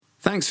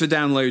Thanks for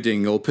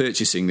downloading or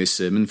purchasing this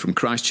sermon from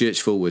Christ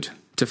Church Fulwood.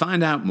 To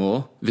find out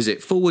more, visit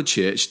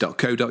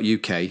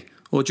fulwoodchurch.co.uk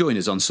or join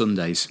us on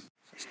Sundays.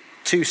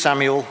 2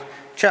 Samuel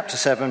chapter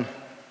 7,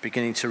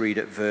 beginning to read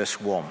at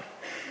verse 1.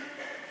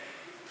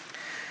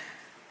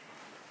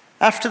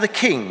 After the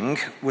king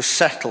was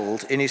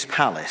settled in his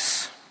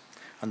palace,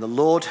 and the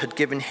Lord had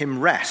given him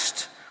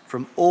rest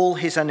from all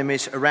his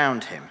enemies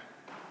around him,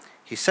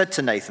 he said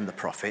to Nathan the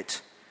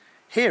prophet,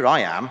 "Here I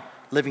am,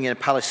 living in a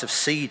palace of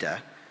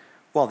cedar,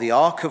 while the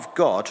ark of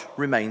God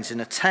remains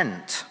in a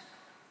tent."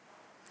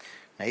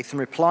 Nathan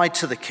replied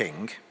to the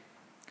king,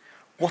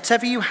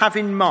 "Whatever you have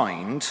in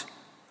mind,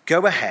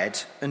 go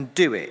ahead and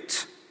do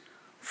it,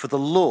 for the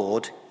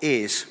Lord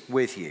is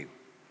with you."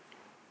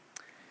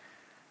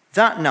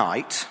 That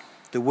night,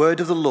 the word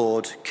of the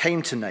Lord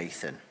came to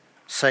Nathan,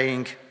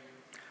 saying,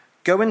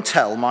 "Go and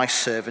tell my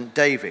servant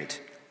David,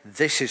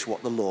 this is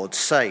what the Lord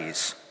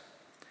says.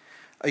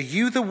 Are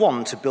you the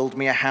one to build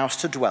me a house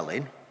to dwell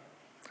in?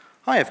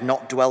 I have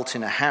not dwelt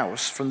in a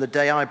house from the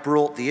day I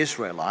brought the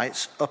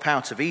Israelites up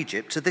out of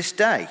Egypt to this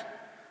day.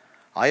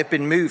 I have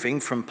been moving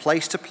from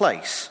place to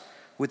place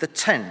with a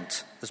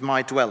tent as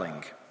my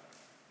dwelling.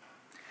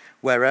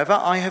 Wherever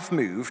I have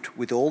moved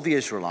with all the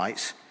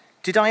Israelites,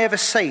 did I ever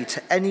say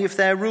to any of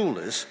their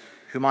rulers,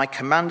 whom I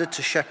commanded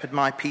to shepherd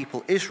my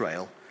people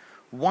Israel,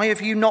 'Why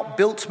have you not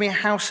built me a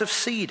house of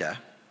cedar?'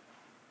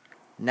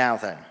 Now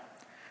then,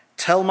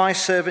 tell my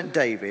servant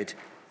David,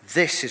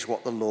 this is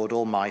what the Lord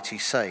Almighty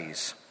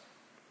says.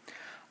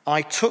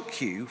 I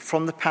took you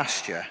from the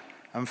pasture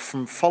and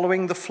from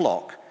following the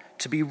flock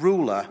to be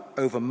ruler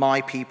over my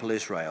people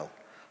Israel.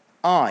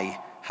 I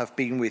have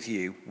been with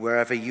you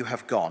wherever you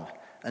have gone,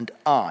 and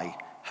I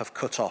have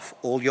cut off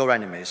all your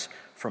enemies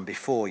from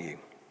before you.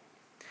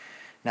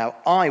 Now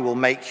I will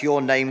make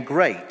your name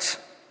great,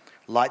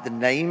 like the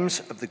names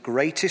of the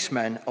greatest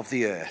men of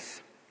the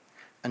earth,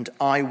 and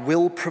I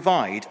will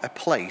provide a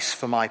place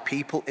for my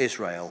people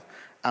Israel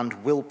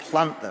and will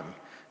plant them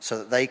so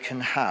that they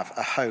can have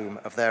a home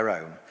of their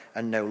own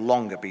and no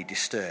longer be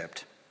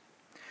disturbed.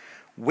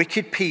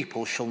 Wicked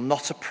people shall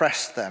not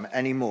oppress them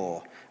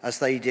anymore as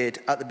they did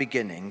at the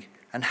beginning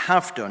and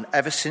have done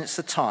ever since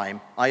the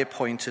time I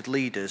appointed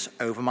leaders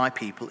over my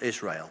people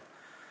Israel.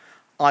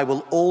 I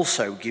will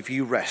also give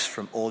you rest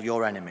from all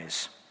your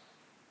enemies.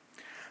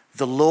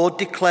 The Lord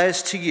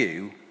declares to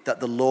you that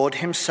the Lord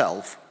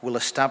himself will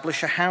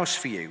establish a house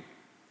for you.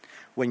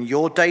 When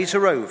your days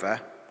are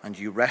over and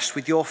you rest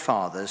with your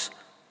fathers,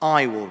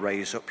 I will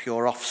raise up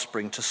your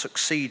offspring to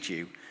succeed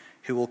you,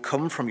 who will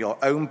come from your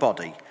own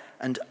body,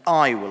 and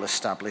I will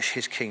establish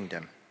his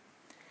kingdom.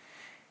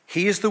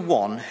 He is the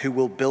one who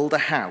will build a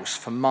house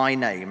for my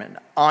name, and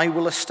I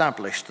will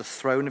establish the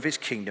throne of his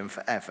kingdom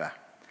forever.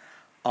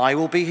 I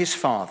will be his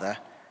father,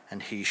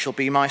 and he shall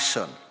be my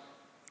son.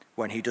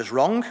 When he does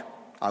wrong,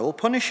 I will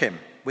punish him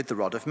with the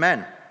rod of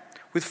men,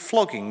 with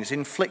floggings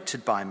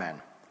inflicted by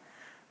men.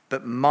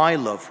 But my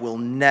love will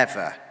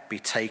never be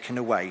taken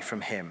away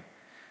from him,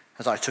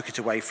 as I took it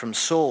away from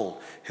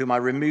Saul, whom I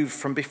removed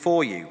from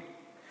before you.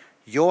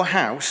 Your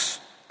house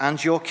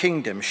and your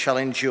kingdom shall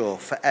endure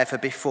forever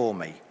before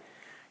me.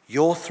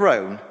 Your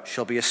throne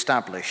shall be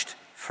established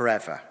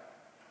forever."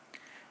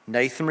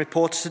 Nathan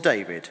reported to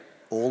David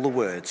all the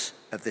words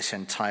of this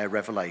entire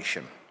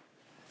revelation.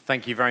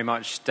 Thank you very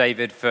much,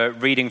 David, for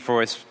reading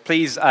for us.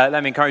 Please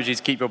let me encourage you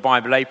to keep your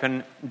Bible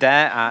open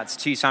there at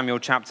 2 Samuel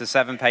chapter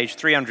 7, page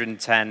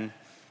 310.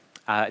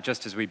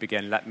 Just as we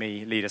begin, let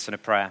me lead us in a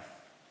prayer.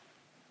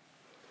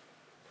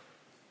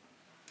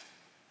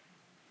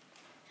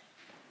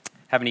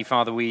 Heavenly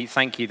Father, we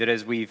thank you that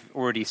as we've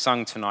already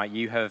sung tonight,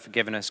 you have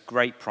given us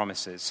great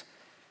promises.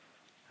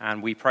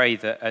 And we pray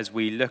that as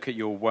we look at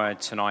your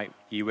word tonight,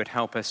 you would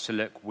help us to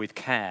look with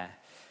care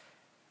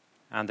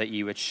and that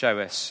you would show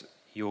us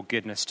your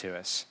goodness to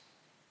us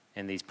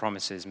in these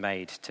promises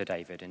made to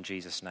David. In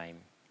Jesus'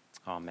 name,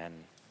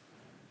 amen.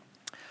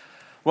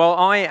 Well,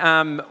 I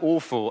am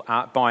awful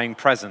at buying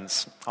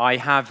presents. I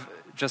have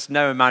just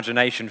no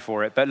imagination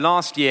for it. But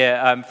last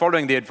year,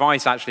 following the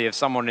advice actually of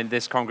someone in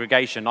this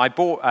congregation, I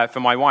bought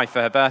for my wife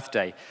for her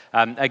birthday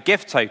a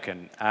gift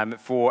token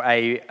for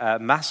a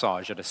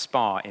massage at a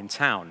spa in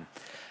town.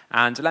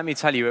 And let me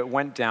tell you, it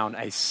went down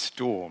a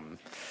storm.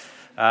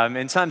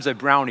 In terms of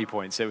brownie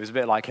points, it was a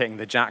bit like hitting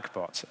the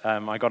jackpot.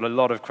 I got a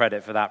lot of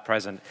credit for that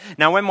present.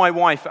 Now, when my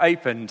wife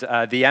opened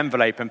the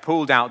envelope and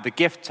pulled out the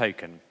gift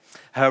token,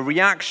 her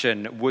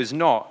reaction was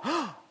not,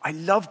 "Oh, I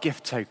love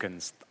gift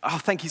tokens. Oh,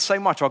 thank you so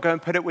much. I'll go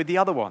and put it with the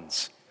other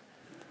ones."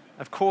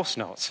 Of course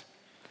not.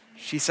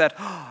 She said,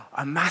 "Oh,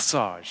 a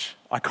massage.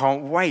 I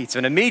can't wait."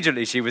 And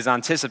immediately she was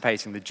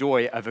anticipating the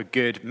joy of a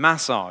good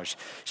massage.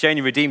 She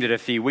only redeemed it a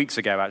few weeks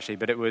ago, actually,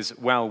 but it was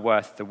well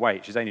worth the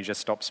wait. She's only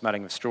just stopped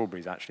smelling of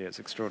strawberries, actually. It's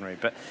extraordinary.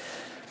 But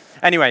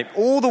anyway,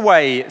 all the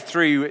way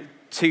through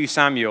 2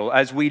 Samuel,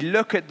 as we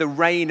look at the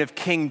reign of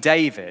King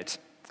David,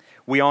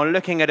 we are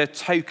looking at a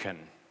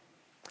token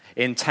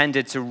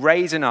intended to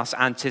raise in us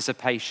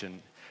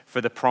anticipation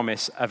for the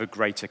promise of a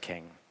greater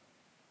king.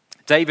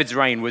 David's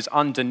reign was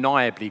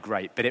undeniably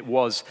great, but it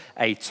was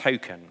a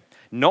token,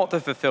 not the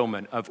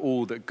fulfillment of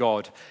all that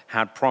God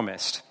had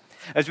promised.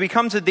 As we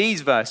come to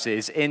these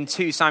verses in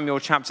 2 Samuel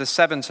chapter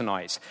 7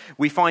 tonight,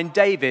 we find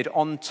David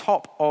on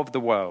top of the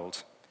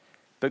world.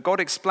 But God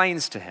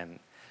explains to him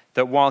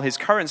that while his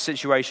current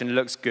situation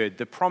looks good,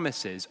 the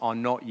promises are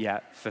not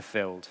yet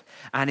fulfilled.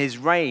 And his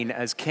reign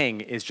as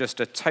king is just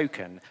a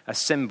token, a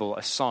symbol,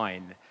 a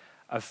sign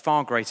of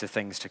far greater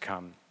things to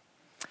come.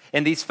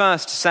 In these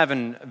first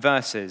 7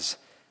 verses,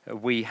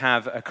 we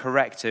have a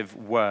corrective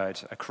word.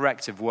 A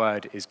corrective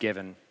word is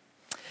given.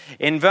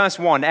 In verse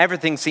 1,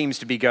 everything seems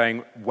to be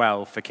going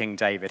well for King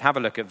David. Have a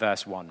look at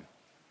verse 1.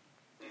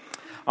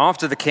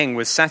 After the king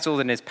was settled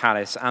in his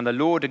palace and the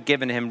Lord had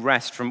given him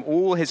rest from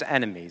all his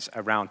enemies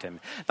around him.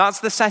 That's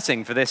the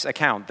setting for this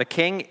account. The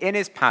king in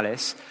his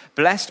palace,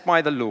 blessed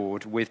by the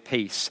Lord with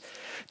peace.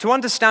 To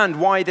understand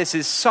why this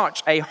is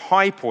such a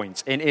high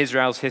point in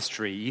Israel's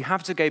history, you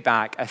have to go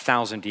back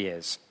 1,000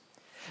 years.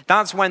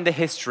 That's when the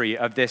history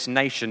of this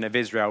nation of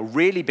Israel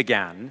really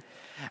began,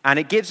 and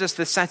it gives us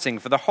the setting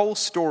for the whole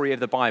story of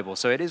the Bible,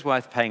 so it is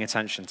worth paying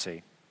attention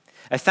to.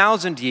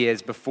 1,000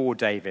 years before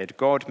David,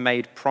 God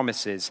made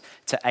promises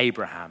to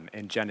Abraham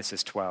in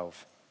Genesis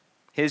 12.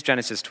 Here's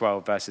Genesis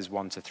 12, verses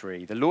 1 to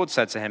 3. The Lord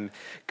said to him,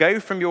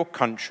 "Go from your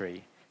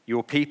country,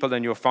 your people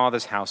and your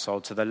father's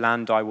household to the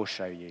land I will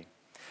show you.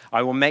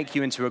 I will make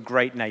you into a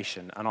great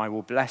nation, and I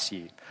will bless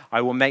you.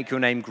 I will make your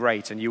name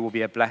great, and you will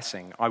be a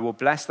blessing. I will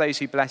bless those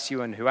who bless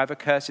you, and whoever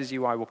curses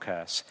you I will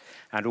curse.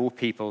 And all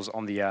peoples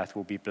on the earth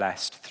will be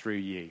blessed through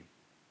you."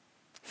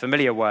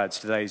 Familiar words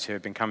to those who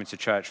have been coming to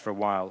church for a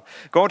while.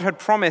 God had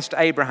promised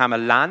Abraham a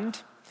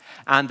land,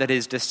 and that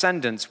his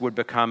descendants would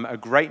become a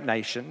great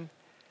nation,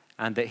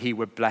 and that he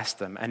would bless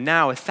them. And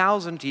now,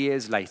 1,000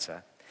 years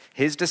later,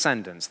 his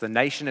descendants, the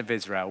nation of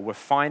Israel, were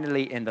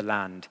finally in the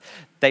land.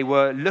 They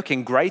were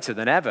looking greater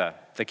than ever.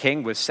 The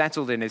king was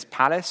settled in his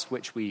palace,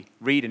 which we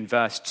read in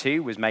verse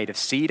 2 was made of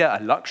cedar,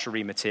 a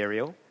luxury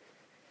material.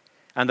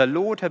 And the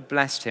Lord had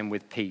blessed him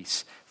with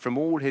peace from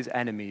all his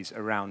enemies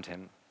around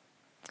him.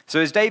 So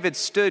as David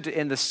stood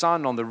in the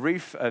sun on the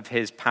roof of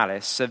his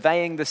palace,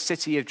 surveying the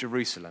city of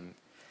Jerusalem,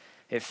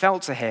 it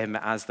felt to him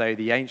as though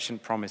the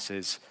ancient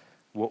promises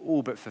were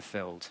all but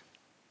fulfilled.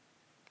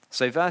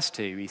 So verse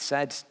 2, he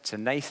said to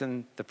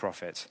Nathan the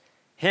prophet,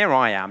 "Here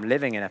I am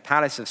living in a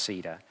palace of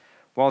cedar,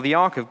 while the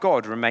ark of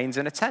God remains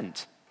in a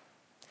tent."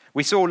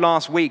 We saw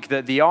last week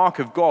that the ark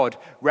of God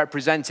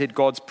represented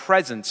God's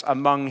presence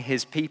among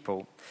his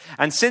people.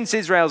 And since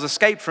Israel's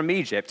escape from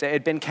Egypt, it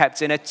had been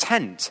kept in a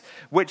tent,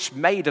 which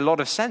made a lot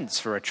of sense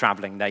for a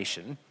traveling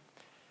nation.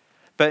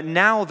 But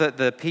now that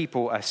the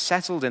people are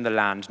settled in the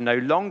land, no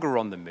longer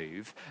on the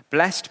move,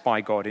 blessed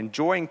by God,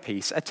 enjoying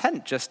peace, a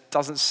tent just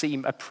doesn't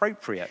seem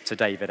appropriate to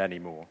David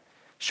anymore.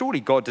 Surely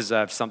God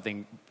deserves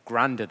something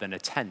grander than a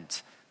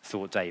tent,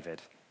 thought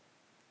David.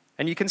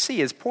 And you can see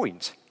his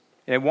point.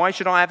 Why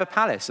should I have a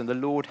palace and the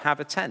Lord have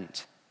a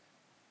tent?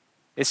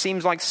 It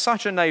seems like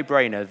such a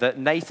no-brainer that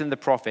Nathan the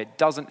prophet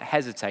doesn't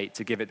hesitate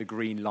to give it the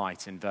green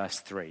light in verse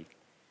 3.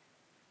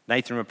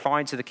 Nathan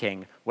replied to the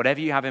king,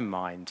 "Whatever you have in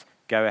mind,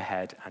 go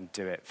ahead and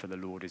do it, for the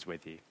Lord is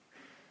with you."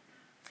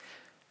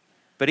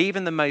 But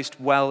even the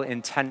most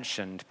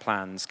well-intentioned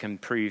plans can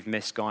prove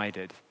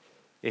misguided,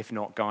 if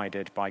not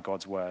guided by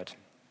God's word.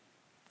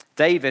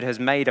 David has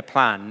made a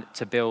plan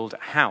to build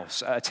a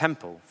house, a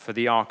temple for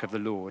the ark of the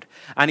Lord,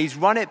 and he's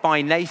run it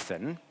by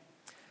Nathan,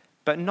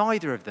 but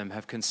neither of them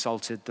have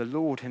consulted the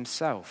Lord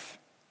himself.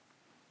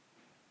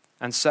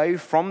 And so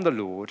from the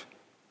Lord,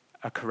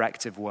 a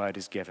corrective word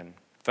is given.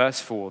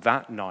 Verse 4,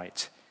 that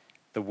night,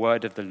 the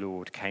word of the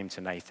Lord came to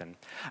Nathan.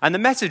 And the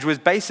message was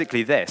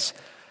basically this: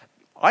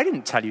 I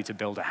didn't tell you to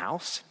build a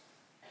house.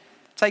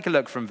 Take a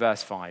look from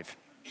verse 5.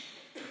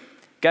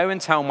 "Go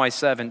and tell my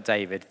servant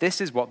David, this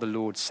is what the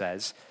Lord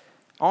says.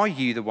 Are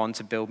you the one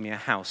to build me a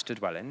house to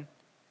dwell in?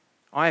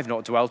 I have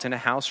not dwelt in a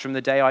house from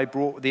the day I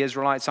brought the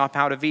Israelites up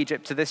out of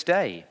Egypt to this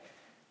day.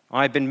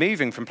 I have been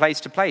moving from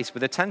place to place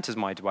with a tent as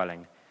my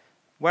dwelling.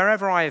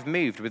 Wherever I have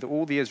moved with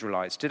all the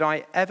Israelites, did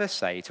I ever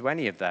say to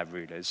any of their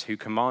rulers who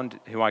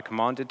I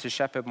commanded to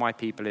shepherd my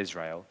people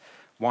Israel,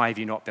 why have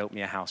you not built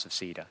me a house of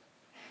cedar?"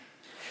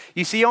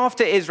 You see,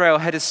 after Israel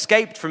had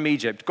escaped from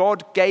Egypt,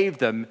 God gave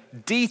them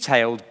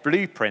detailed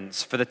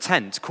blueprints for the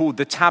tent called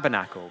the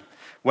tabernacle,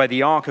 where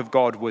the ark of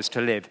God was to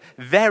live.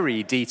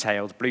 Very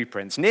detailed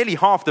blueprints. Nearly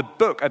half the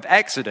book of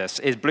Exodus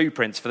is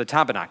blueprints for the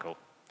tabernacle.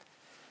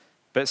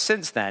 But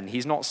since then,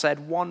 he's not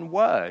said one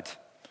word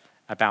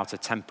about a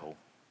temple.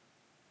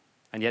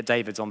 And yet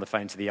David's on the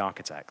phone to the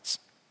architects.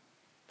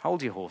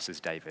 "Hold your horses,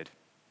 David.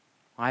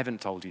 I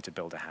haven't told you to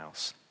build a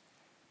house."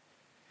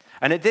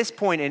 And at this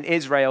point in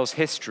Israel's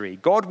history,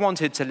 God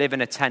wanted to live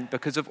in a tent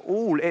because of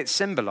all it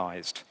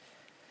symbolized.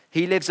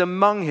 He lives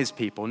among his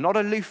people, not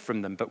aloof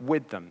from them, but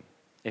with them.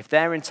 If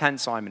they're in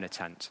tents, I'm in a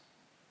tent.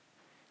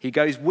 He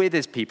goes with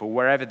his people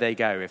wherever they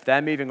go. If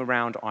they're moving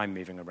around, I'm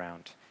moving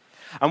around.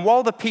 And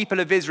while the people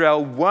of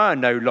Israel were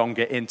no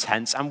longer in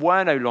tents and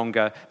were no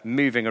longer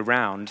moving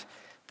around,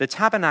 the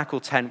tabernacle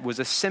tent was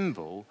a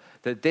symbol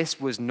that this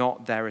was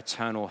not their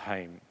eternal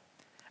home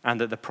and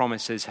that the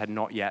promises had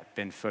not yet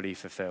been fully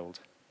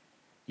fulfilled.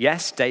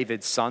 Yes,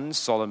 David's son,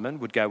 Solomon,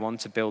 would go on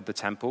to build the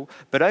temple,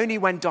 but only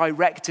when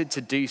directed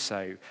to do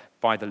so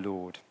by the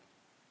Lord.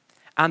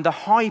 And the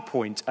high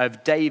point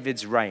of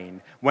David's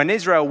reign, when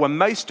Israel were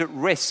most at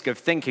risk of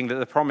thinking that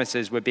the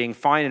promises were being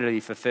finally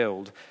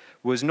fulfilled,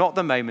 was not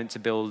the moment to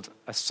build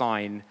a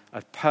sign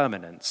of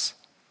permanence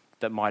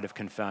that might have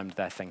confirmed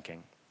their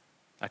thinking.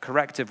 A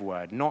corrective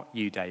word, not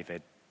you,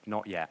 David,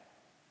 not yet.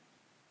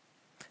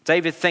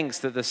 David thinks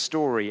that the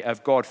story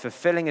of God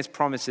fulfilling his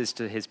promises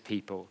to his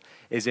people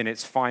is in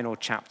its final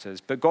chapters,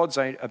 but God's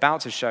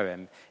about to show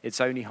him it's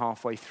only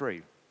halfway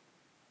through.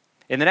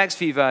 In the next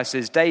few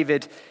verses,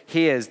 David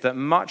hears that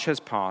much has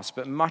passed,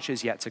 but much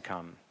is yet to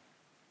come.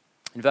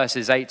 In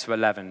verses 8 to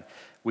 11,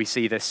 we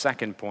see this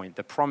second point: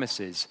 the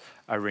promises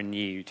are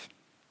renewed.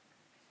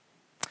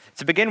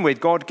 To begin with,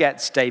 God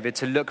gets David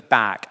to look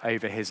back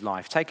over his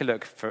life. Take a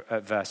look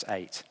at verse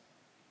 8.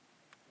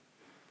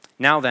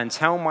 Now then,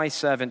 tell my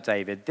servant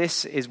David,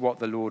 this is what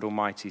the Lord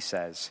Almighty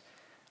says.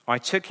 I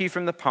took you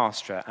from the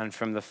pasture and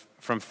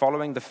from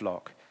following the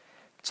flock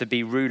to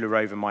be ruler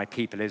over my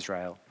people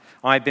Israel.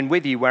 I have been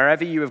with you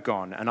wherever you have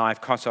gone, and I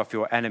have cut off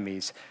your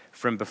enemies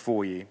from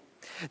before you.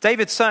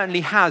 David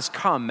certainly has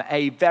come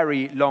a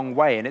very long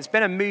way, and it's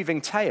been a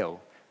moving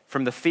tale,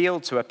 from the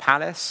field to a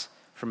palace,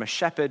 from a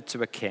shepherd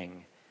to a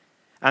king.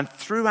 And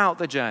throughout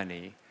the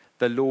journey,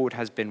 the Lord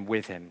has been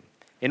with him.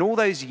 In all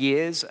those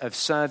years of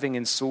serving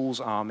in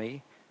Saul's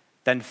army,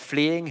 then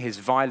fleeing his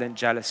violent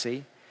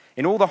jealousy,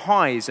 in all the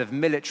highs of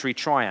military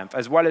triumph,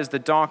 as well as the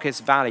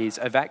darkest valleys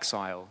of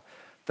exile,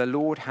 the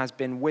Lord has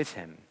been with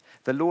him.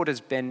 The Lord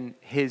has been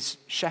his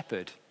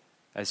shepherd,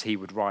 as he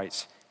would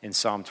write in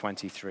Psalm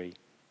 23.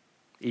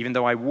 Even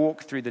though I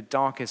walk through the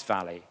darkest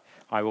valley,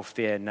 I will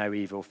fear no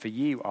evil, for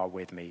you are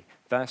with me.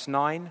 Verse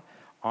 9,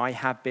 I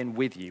have been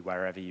with you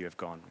wherever you have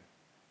gone,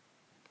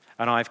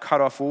 and I have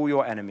cut off all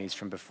your enemies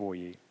from before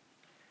you.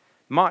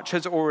 Much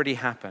has already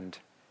happened,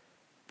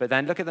 but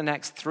then look at the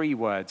next three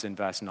words in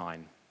verse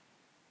 9.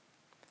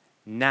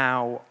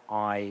 Now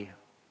I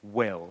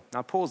will.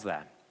 Now pause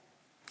there.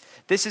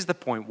 This is the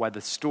point where the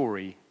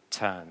story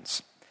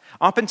turns.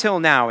 Up until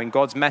now, in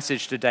God's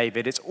message to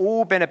David, it's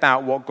all been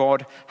about what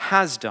God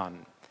has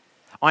done.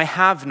 I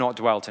have not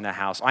dwelt in a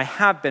house. I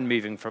have been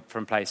moving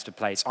from place to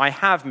place. I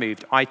have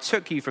moved. I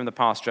took you from the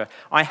pasture.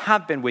 I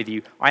have been with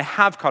you. I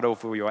have cut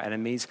off all your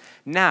enemies.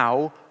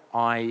 Now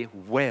I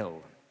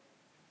will.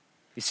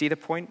 You see the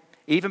point?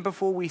 Even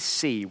before we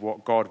see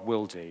what God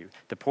will do,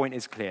 the point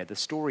is clear. The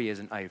story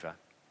isn't over.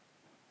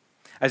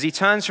 As he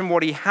turns from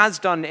what he has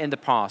done in the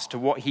past to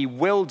what he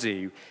will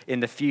do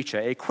in the future,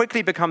 it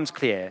quickly becomes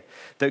clear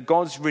that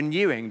God's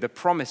renewing the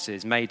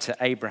promises made to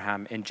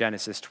Abraham in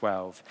Genesis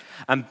 12.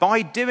 And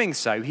by doing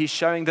so, he's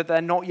showing that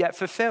they're not yet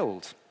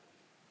fulfilled.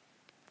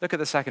 Look at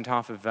the second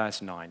half of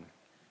verse 9.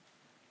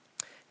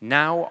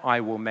 Now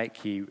I will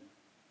make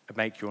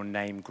your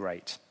name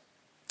great.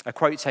 A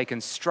quote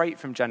taken straight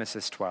from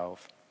Genesis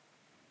 12.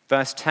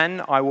 Verse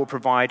 10, I will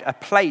provide a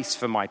place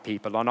for my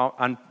people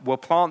and will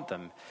plant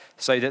them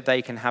so that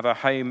they can have a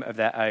home of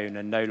their own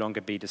and no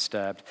longer be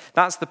disturbed.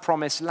 That's the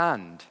promised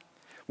land,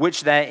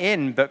 which they're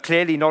in, but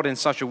clearly not in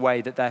such a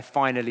way that they're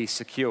finally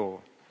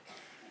secure.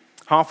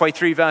 Halfway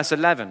through verse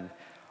 11,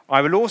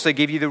 I will also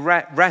give you the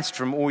rest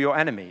from all your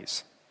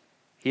enemies.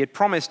 He had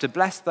promised to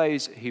bless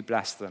those who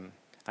bless them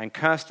and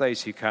curse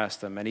those who curse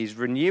them, and he's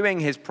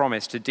renewing his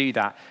promise to do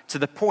that to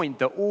the point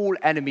that all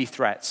enemy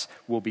threats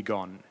will be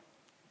gone.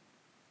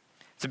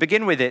 To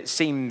begin with, it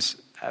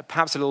seems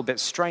perhaps a little bit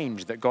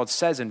strange that God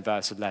says in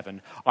verse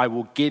 11, I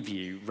will give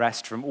you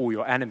rest from all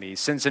your enemies,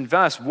 since in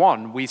verse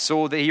 1 we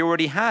saw that he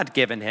already had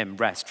given him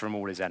rest from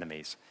all his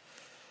enemies.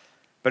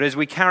 But as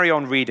we carry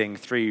on reading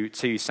through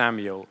 2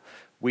 Samuel,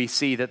 we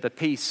see that the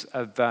peace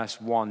of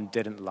verse 1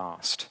 didn't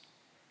last.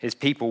 His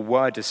people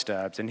were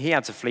disturbed, and he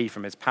had to flee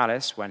from his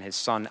palace when his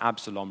son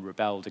Absalom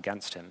rebelled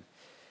against him.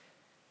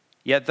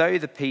 Yet though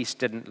the peace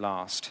didn't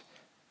last,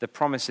 the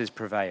promises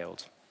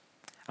prevailed.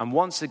 And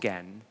once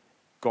again,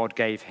 God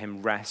gave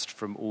him rest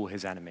from all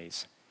his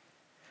enemies.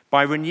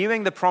 By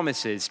renewing the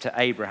promises to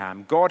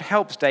Abraham, God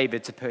helps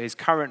David to put his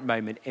current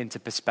moment into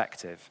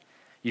perspective.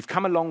 You've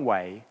come a long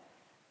way,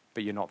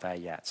 but you're not there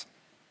yet.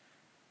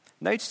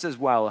 Notice as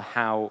well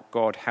how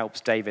God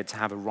helps David to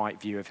have a right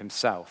view of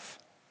himself.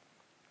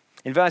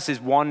 In verses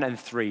 1 and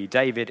 3,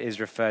 David is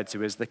referred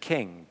to as the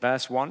king.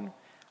 Verse 1,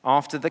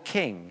 after the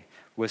king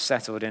was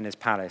settled in his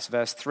palace.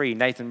 Verse 3,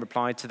 Nathan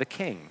replied to the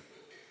king.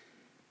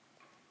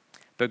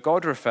 But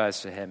God refers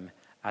to him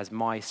as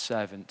my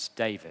servant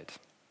David.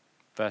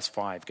 Verse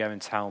 5, go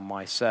and tell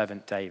my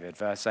servant David.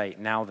 Verse 8,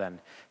 now then,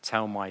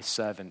 tell my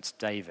servant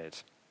David.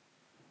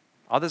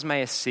 Others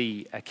may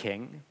see a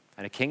king,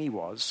 and a king he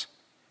was,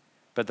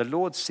 but the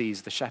Lord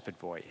sees the shepherd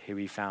boy who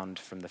he found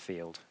from the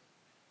field.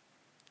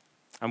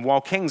 And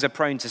while kings are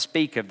prone to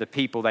speak of the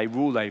people they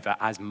rule over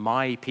as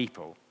my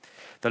people,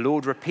 the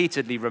Lord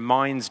repeatedly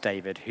reminds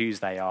David whose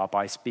they are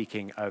by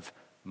speaking of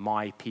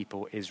my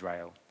people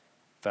Israel.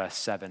 Verse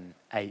 7,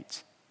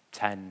 8,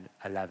 10,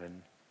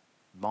 11,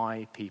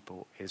 my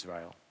people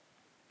Israel.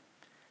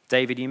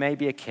 David, you may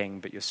be a king,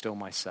 but you're still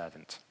my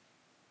servant.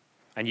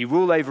 and you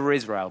rule over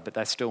Israel, but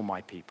they're still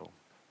my people.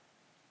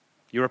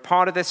 You're a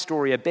part of this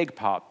story, a big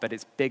part, but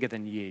it's bigger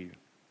than you.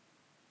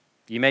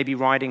 You may be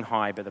riding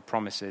high, but the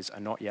promises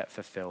are not yet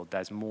fulfilled.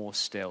 There's more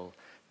still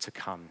to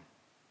come.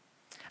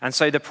 And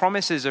so the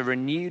promises are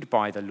renewed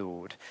by the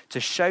Lord to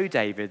show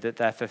David that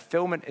their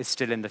fulfillment is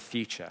still in the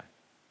future,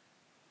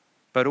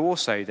 but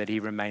also that he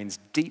remains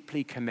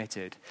deeply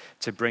committed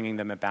to bringing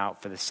them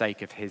about for the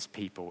sake of his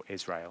people,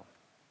 Israel.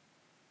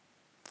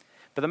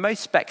 But the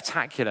most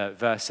spectacular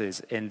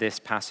verses in this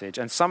passage,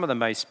 and some of the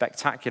most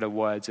spectacular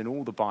words in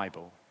all the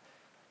Bible,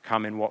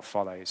 come in what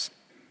follows.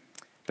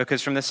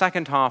 Because from the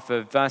second half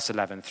of verse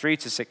 11 through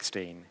to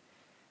 16,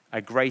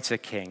 a greater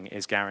king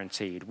is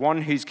guaranteed,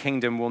 one whose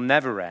kingdom will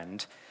never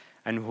end,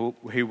 and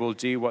who will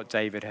do what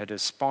David had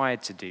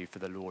aspired to do for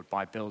the Lord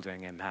by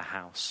building him a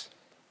house.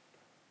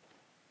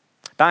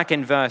 Back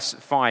in verse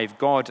 5,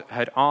 God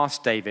had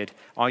asked David,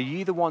 "Are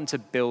you the one to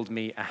build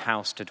me a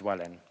house to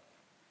dwell in?"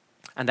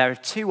 And there are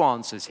two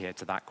answers here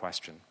to that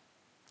question.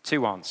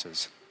 Two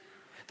answers.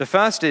 The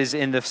first is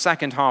in the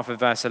second half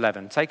of verse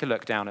 11. Take a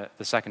look down at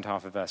the second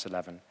half of verse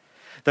 11.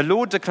 The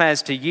Lord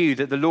declares to you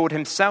that the Lord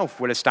himself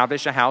will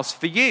establish a house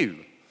for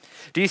you.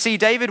 Do you see,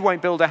 David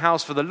won't build a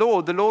house for the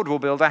Lord will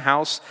build a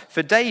house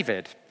for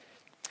David.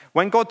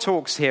 When God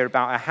talks here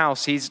about a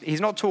house, he's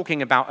not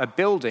talking about a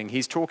building,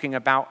 he's talking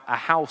about a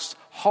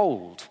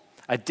household,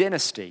 a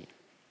dynasty.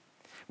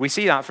 We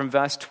see that from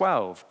verse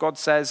 12. God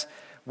says,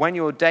 "When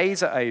your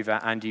days are over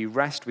and you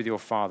rest with your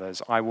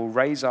fathers, I will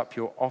raise up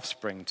your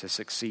offspring to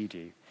succeed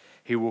you,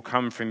 who will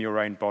come from your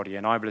own body,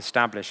 and I will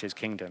establish his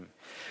kingdom."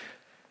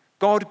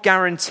 God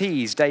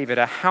guarantees David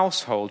a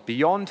household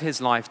beyond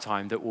his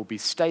lifetime that will be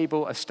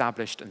stable,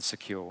 established, and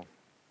secure.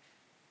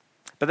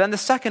 But then the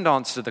second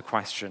answer to the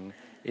question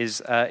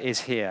is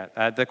here.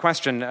 The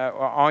question,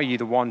 are you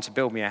the one to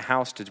build me a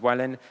house to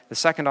dwell in? The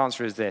second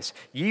answer is this: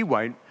 you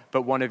won't,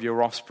 but one of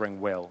your offspring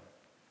will.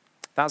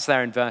 That's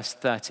there in verse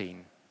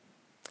 13.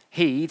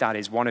 He, that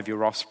is one of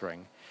your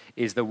offspring,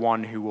 is the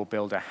one who will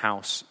build a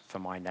house for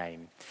my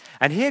name.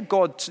 And here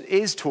God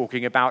is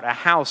talking about a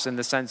house in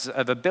the sense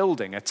of a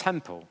building, a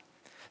temple.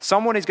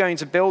 Someone is going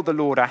to build the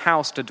Lord a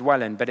house to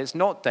dwell in, but it's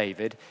not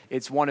David,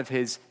 it's one of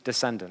his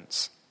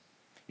descendants.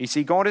 You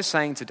see, God is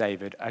saying to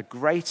David, a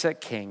greater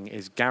king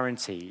is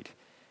guaranteed,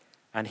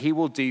 and he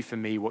will do for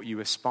me what you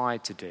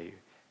aspired to do.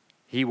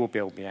 He will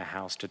build me a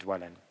house to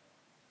dwell in.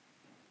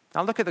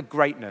 Now look at the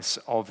greatness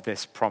of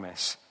this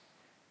promise.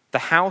 The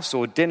house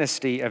or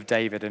dynasty of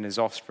David and his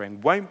offspring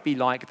won't be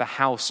like the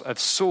house of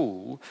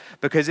Saul,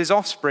 because his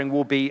offspring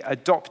will be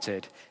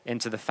adopted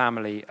into the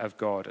family of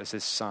God as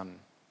his son.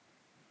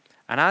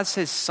 And as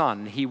his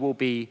son, he will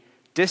be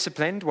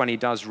disciplined when he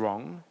does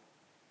wrong,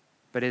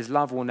 but his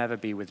love will never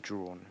be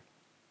withdrawn.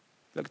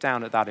 Look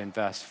down at that in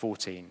verse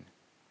 14.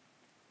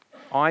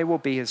 I will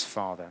be his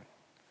father,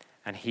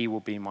 and he will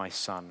be my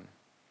son.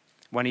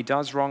 When he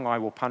does wrong, I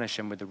will punish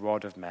him with the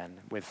rod of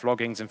men, with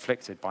floggings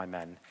inflicted by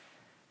men.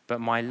 But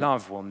my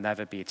love will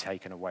never be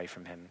taken away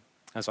from him,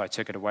 as I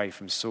took it away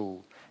from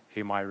Saul,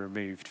 whom I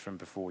removed from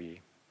before you.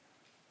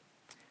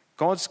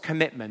 God's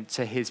commitment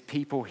to his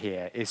people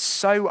here is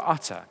so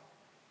utter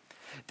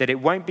that it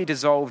won't be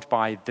dissolved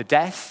by the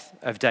death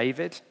of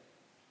David,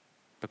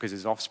 because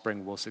his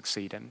offspring will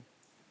succeed him.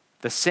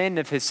 The sin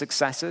of his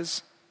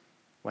successors,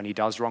 when he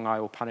does wrong, I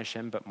will punish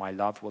him, but my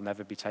love will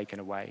never be taken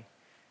away.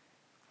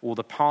 Or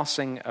the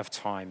passing of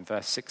time,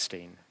 verse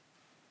 16.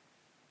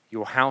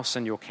 Your house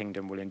and your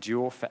kingdom will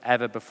endure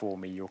forever before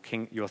me.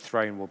 Your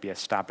throne will be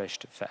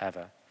established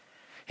forever.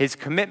 His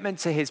commitment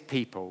to his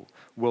people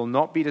will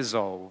not be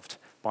dissolved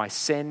by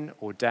sin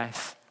or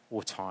death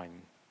or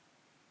time.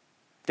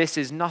 This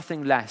is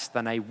nothing less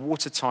than a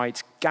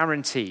watertight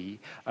guarantee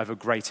of a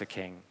greater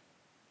king.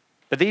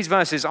 But these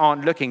verses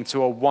aren't looking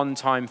to a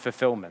one-time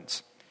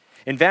fulfillment.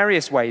 In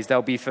various ways,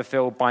 they'll be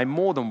fulfilled by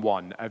more than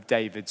one of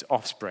David's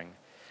offspring.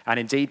 And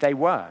indeed they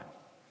were.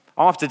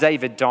 After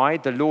David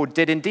died, the Lord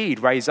did indeed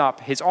raise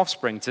up his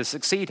offspring to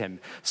succeed him.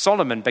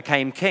 Solomon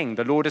became king.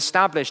 The Lord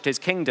established his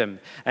kingdom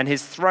and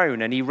his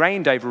throne, and he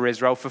reigned over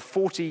Israel for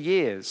 40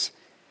 years.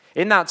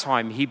 In that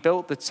time, he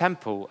built the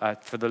temple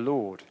for the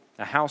Lord,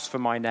 a house for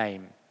my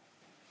name.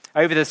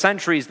 Over the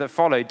centuries that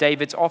followed,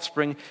 David's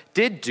offspring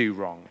did do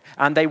wrong,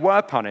 and they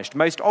were punished,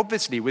 most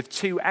obviously with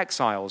 2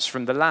 exiles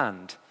from the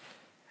land.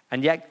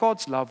 And yet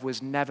God's love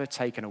was never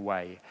taken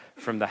away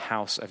from the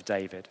house of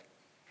David.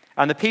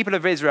 And the people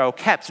of Israel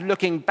kept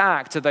looking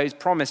back to those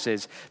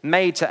promises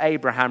made to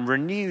Abraham,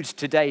 renewed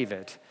to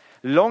David,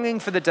 longing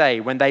for the day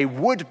when they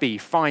would be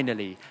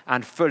finally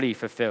and fully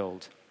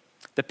fulfilled.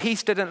 The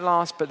peace didn't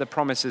last, but the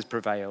promises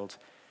prevailed,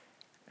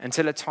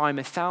 until a time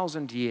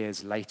 1,000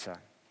 years later,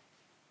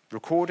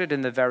 recorded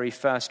in the very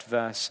first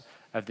verse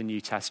of the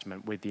New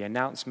Testament with the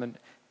announcement,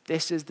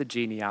 this is the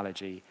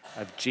genealogy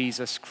of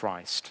Jesus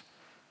Christ,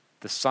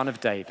 the son of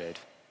David,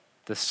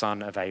 the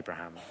son of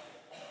Abraham.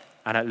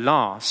 And at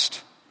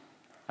last,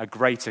 a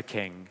greater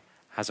king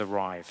has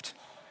arrived.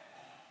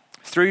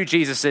 Through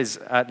Jesus'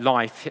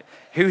 life,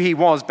 who he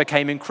was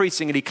became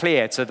increasingly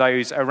clear to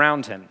those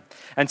around him,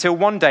 until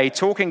one day,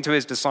 talking to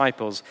his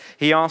disciples,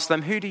 he asked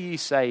them, "Who do you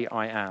say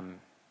I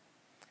am?"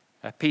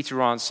 Peter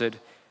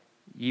answered,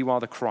 "You are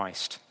the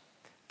Christ,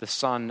 the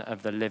Son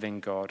of the living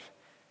God."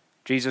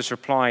 Jesus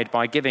replied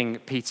by giving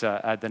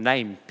Peter the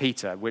name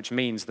Peter, which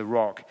means the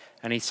rock,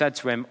 and he said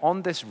to him,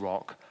 "On this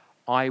rock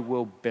I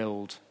will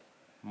build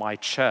my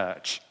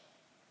church."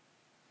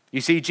 You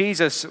see,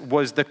 Jesus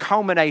was the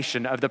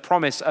culmination of the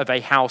promise of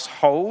a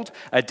household,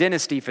 a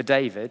dynasty for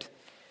David,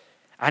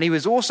 and he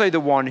was also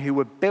the one who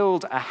would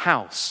build a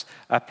house,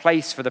 a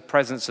place for the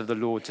presence of the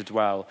Lord to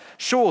dwell.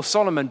 Sure,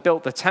 Solomon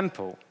built the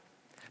temple,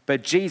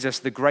 but Jesus,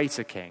 the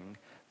greater king,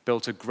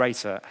 built a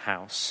greater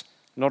house,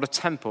 not a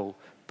temple,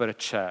 but a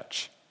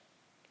church.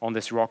 On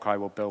this rock I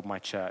will build my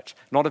church,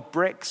 not of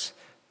bricks,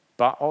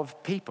 but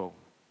of people.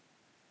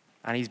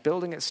 And he's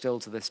building it still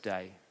to this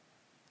day.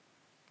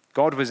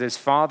 God was his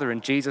father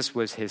and Jesus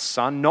was his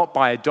son, not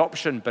by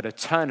adoption, but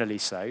eternally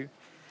so.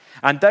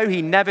 And though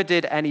he never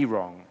did any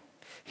wrong,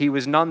 he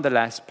was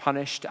nonetheless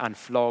punished and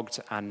flogged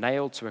and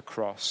nailed to a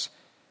cross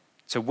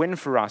to win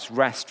for us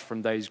rest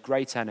from those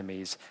great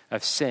enemies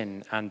of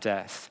sin and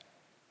death.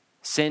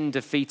 Sin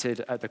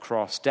defeated at the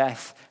cross,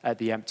 death at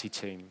the empty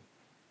tomb.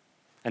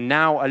 And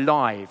now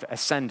alive,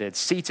 ascended,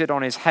 seated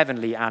on his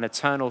heavenly and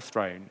eternal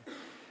throne,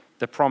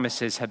 the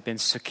promises have been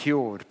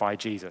secured by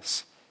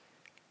Jesus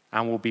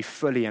and will be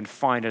fully and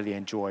finally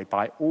enjoyed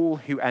by all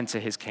who enter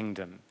his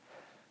kingdom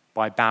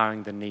by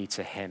bowing the knee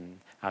to him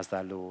as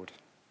their Lord.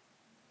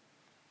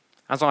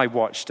 As I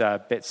watched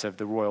bits of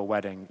the royal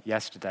wedding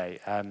yesterday,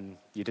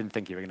 you didn't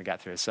think you were going to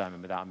get through a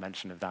sermon without a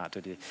mention of that,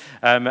 did you?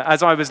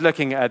 As I was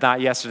looking at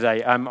that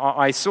yesterday,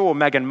 I saw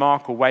Meghan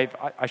Markle wave.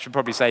 I should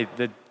probably say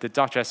the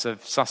Duchess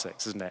of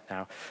Sussex, isn't it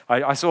now?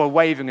 I saw her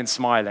waving and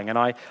smiling, and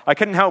I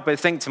couldn't help but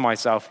think to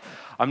myself,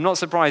 I'm not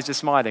surprised you're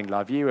smiling,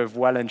 love. You have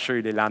well and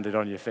truly landed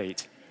on your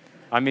feet.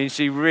 I mean,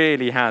 she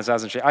really has,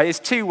 hasn't she? It's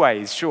two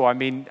ways, sure. I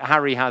mean,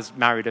 Harry has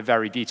married a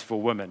very beautiful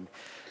woman,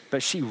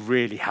 but she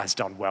really has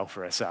done well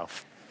for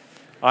herself.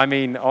 I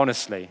mean,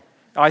 honestly.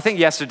 I think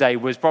yesterday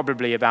was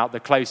probably about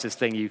the closest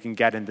thing you can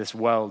get in this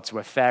world to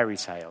a fairy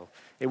tale.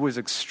 It was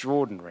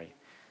extraordinary.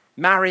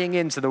 Marrying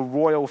into the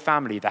royal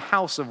family, the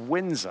House of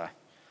Windsor.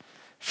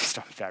 She's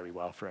done very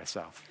well for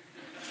herself.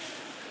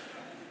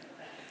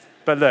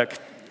 But look,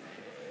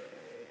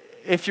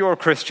 if you're a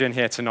Christian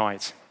here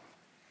tonight,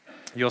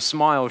 your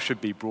smile should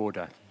be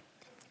broader,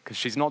 because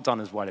she's not done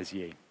as well as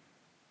you.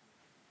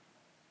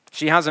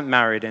 She hasn't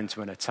married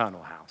into an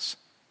eternal house.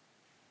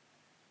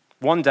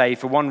 One day,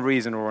 for one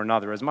reason or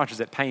another, as much as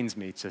it pains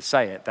me to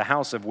say it, the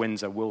House of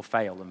Windsor will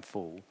fail and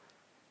fall,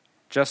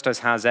 just as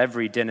has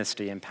every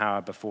dynasty in power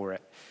before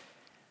it.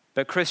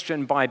 But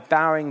Christian, by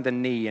bowing the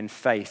knee in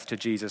faith to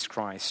Jesus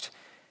Christ,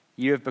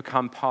 you have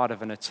become part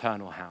of an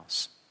eternal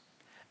house,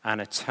 an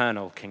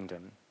eternal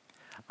kingdom,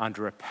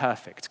 under a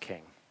perfect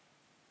king.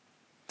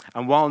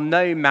 And while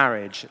no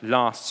marriage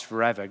lasts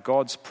forever,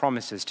 God's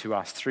promises to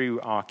us through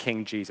our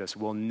King Jesus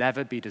will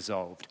never be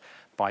dissolved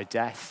by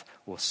death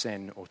or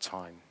sin or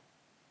time.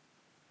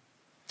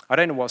 I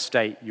don't know what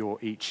state you're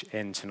each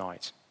in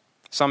tonight.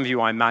 Some of you,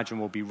 I imagine,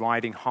 will be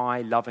riding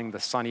high, loving the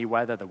sunny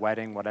weather, the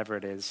wedding, whatever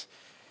it is.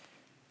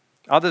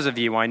 Others of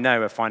you, I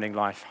know, are finding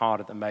life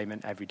hard at the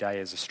moment. Every day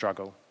is a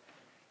struggle.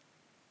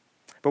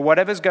 But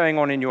whatever's going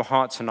on in your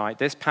heart tonight,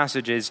 this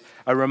passage is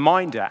a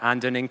reminder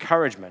and an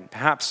encouragement,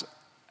 perhaps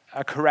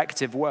a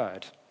corrective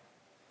word,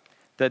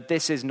 that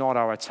this is not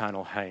our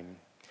eternal home,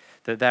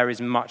 that there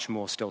is much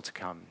more still to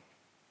come.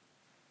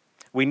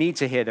 We need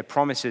to hear the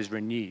promises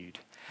renewed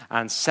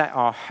and set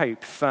our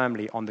hope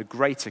firmly on the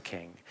greater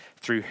King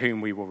through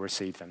whom we will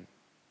receive them.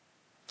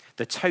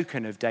 The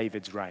token of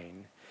David's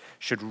reign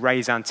should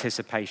raise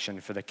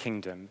anticipation for the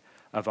kingdom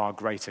of our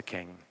greater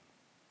King.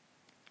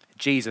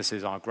 Jesus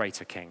is our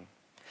greater King,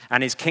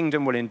 and his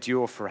kingdom will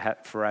endure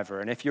forever.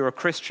 And if you're a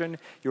Christian,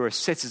 you're a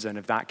citizen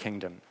of that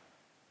kingdom.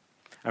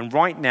 And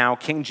right now,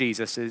 King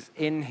Jesus is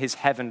in his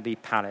heavenly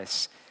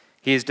palace.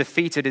 He has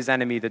defeated his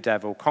enemy, the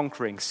devil,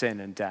 conquering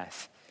sin and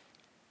death.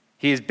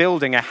 He is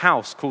building a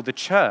house called the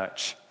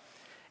church,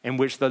 in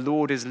which the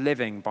Lord is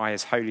living by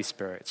his Holy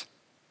Spirit.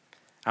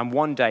 And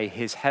one day,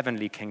 his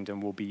heavenly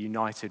kingdom will be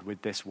united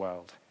with this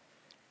world.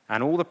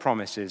 And all the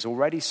promises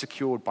already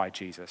secured by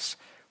Jesus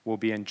will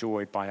be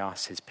enjoyed by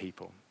us, his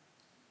people.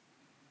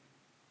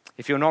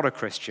 If you're not a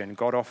Christian,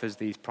 God offers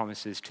these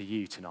promises to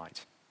you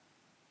tonight.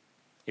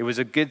 It was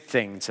a good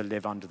thing to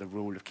live under the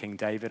rule of King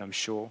David, I'm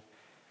sure.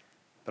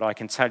 But I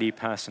can tell you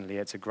personally,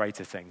 it's a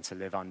greater thing to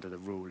live under the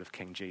rule of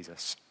King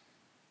Jesus.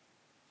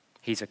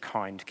 He's a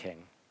kind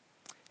king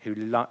who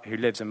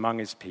lives among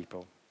his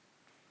people,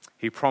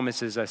 who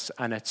promises us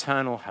an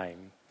eternal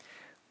home,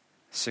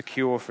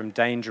 secure from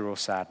danger or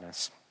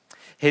sadness.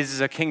 His is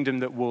a kingdom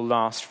that will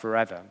last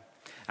forever,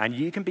 and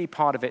you can be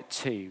part of it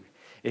too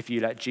if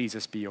you let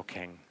Jesus be your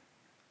king.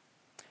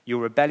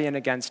 Your rebellion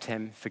against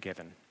him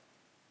forgiven,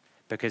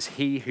 because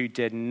he who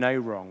did no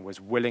wrong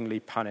was willingly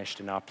punished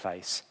in our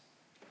place.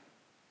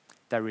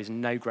 There is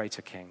no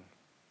greater king.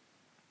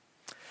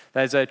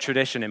 There's a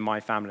tradition in my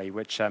family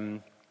which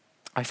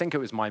I think it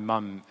was my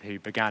mum who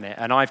began it,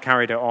 and I've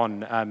carried it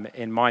on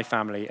in my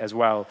family as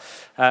well.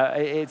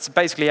 It's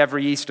basically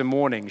every Easter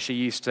morning she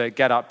used to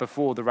get up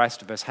before the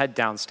rest of us, head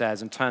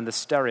downstairs and turn the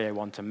stereo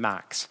on to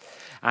max.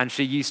 And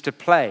she used to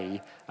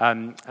play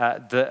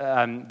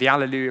the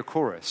Alleluia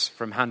chorus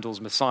from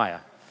Handel's Messiah.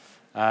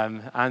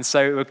 And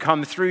so it would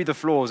come through the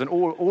floors, and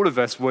all of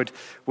us would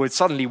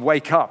suddenly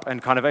wake up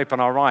and kind of open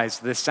our eyes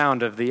to the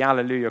sound of the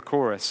Alleluia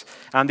chorus.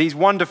 And these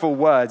wonderful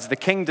words, the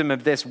kingdom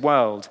of this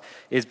world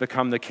is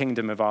become the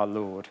kingdom of our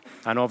Lord,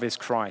 and of his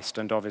Christ,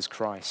 and of his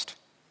Christ.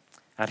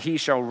 And he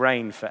shall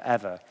reign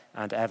forever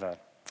and ever,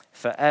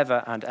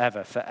 forever and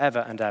ever,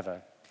 forever and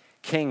ever,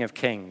 King of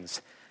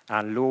kings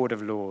and Lord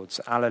of lords.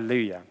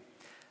 Alleluia,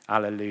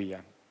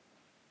 alleluia.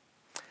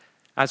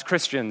 As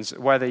Christians,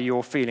 whether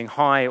you're feeling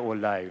high or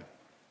low,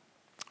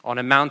 on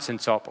a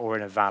mountaintop or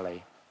in a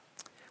valley,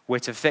 we're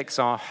to fix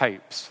our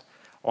hopes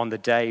on the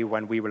day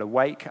when we will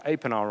awake,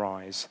 open our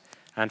eyes,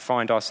 and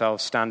find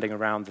ourselves standing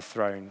around the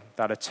throne,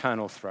 that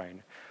eternal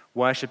throne,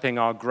 worshipping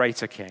our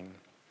greater King.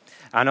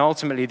 And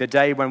ultimately, the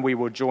day when we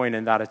will join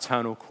in that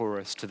eternal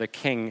chorus to the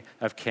King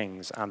of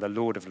kings and the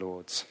Lord of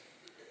lords.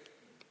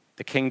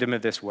 The kingdom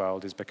of this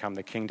world has become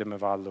the kingdom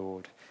of our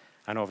Lord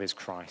and of his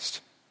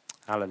Christ.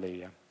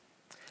 Alleluia.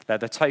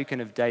 Let the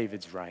token of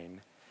David's reign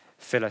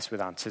fill us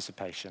with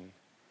anticipation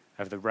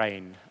of the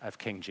reign of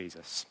King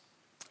Jesus.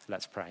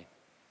 Let's pray.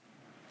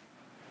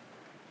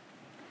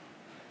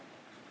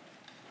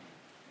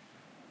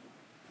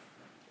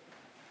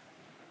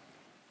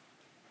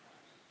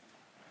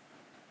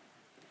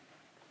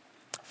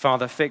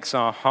 Father, fix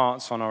our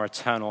hearts on our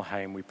eternal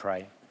home, we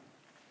pray,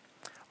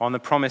 on the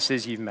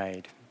promises you've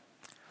made,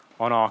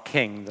 on our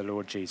King, the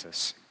Lord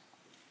Jesus,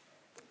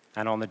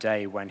 and on the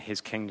day when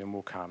his kingdom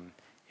will come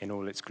in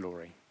all its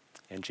glory.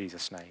 In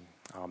Jesus' name,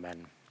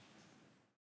 amen.